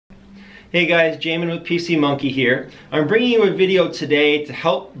Hey guys, Jamin with PC Monkey here. I'm bringing you a video today to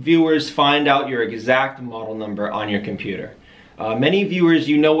help viewers find out your exact model number on your computer. Many viewers,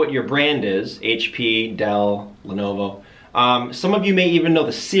 you know what your brand is, HP, Dell, Lenovo. Some of you may even know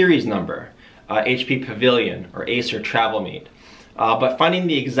the series number, HP Pavilion or Acer TravelMate. But finding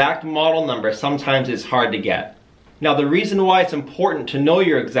the exact model number sometimes is hard to get. Now the reason why it's important to know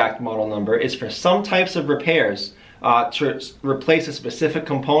your exact model number is for some types of repairs to replace a specific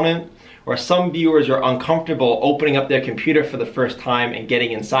component, or some viewers are uncomfortable opening up their computer for the first time and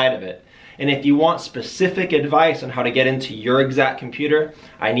getting inside of it. And if you want specific advice on how to get into your exact computer,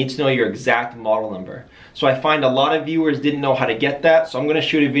 I need to know your exact model number. So I find a lot of viewers didn't know how to get that, so I'm going to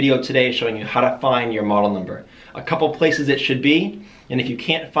shoot a video today showing you how to find your model number. A couple places it should be, and if you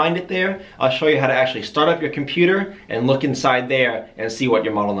can't find it there, I'll show you how to actually start up your computer and look inside there and see what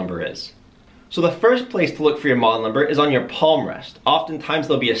your model number is. So the first place to look for your model number is on your palm rest. Oftentimes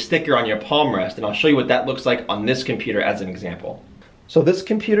there'll be a sticker on your palm rest, and I'll show you what that looks like on this computer as an example. So this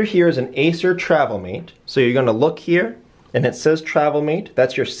computer here is an Acer TravelMate. So you're going to look here, and it says TravelMate,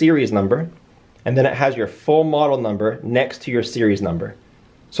 that's your series number, and then it has your full model number next to your series number.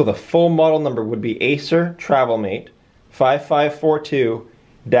 So the full model number would be Acer TravelMate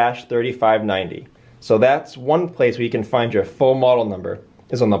 5542-3590. So that's one place where you can find your full model number,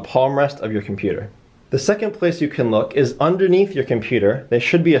 is on the palm rest of your computer. The second place you can look is underneath your computer. There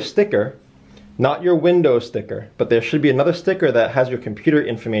should be a sticker, not your Windows sticker, but there should be another sticker that has your computer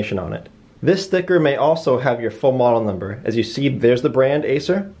information on it. This sticker may also have your full model number. As you see, there's the brand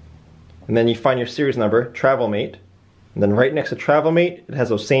Acer, and then you find your series number, TravelMate, and then right next to TravelMate, it has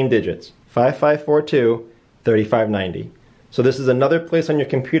those same digits, 5542-3590. So this is another place on your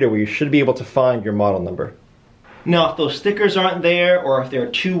computer where you should be able to find your model number. Now if those stickers aren't there, or if they're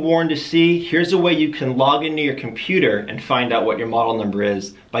too worn to see, here's a way you can log into your computer and find out what your model number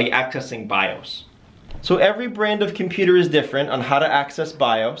is by accessing BIOS. So every brand of computer is different on how to access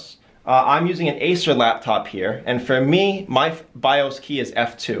BIOS. I'm using an Acer laptop here, and for me, my BIOS key is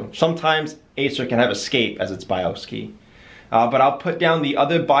F2. Sometimes Acer can have escape as its BIOS key. But I'll put down the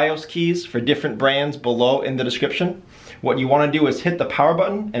other BIOS keys for different brands below in the description. What you want to do is hit the power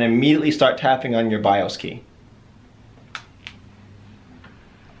button and immediately start tapping on your BIOS key.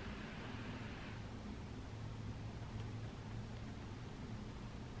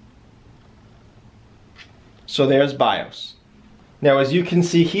 So there's BIOS. Now as you can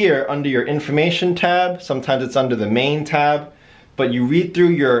see here under your information tab, sometimes it's under the main tab, but you read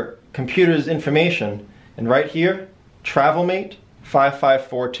through your computer's information, and right here, TravelMate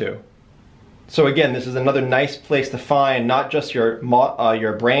 5542. So again, this is another nice place to find not just your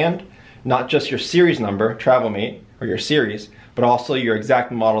brand, not just your series number, TravelMate, or your series, but also your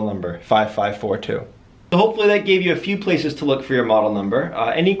exact model number, 5542. So hopefully that gave you a few places to look for your model number.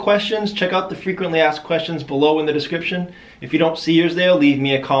 Any questions, check out the frequently asked questions below in the description. If you don't see yours there, leave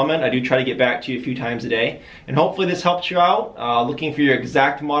me a comment. I do try to get back to you a few times a day. And hopefully this helps you out, looking for your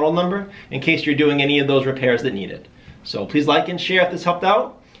exact model number in case you're doing any of those repairs that need it. So please like and share if this helped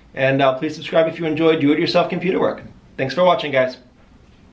out. And please subscribe if you enjoy do-it-yourself computer work. Thanks for watching, guys.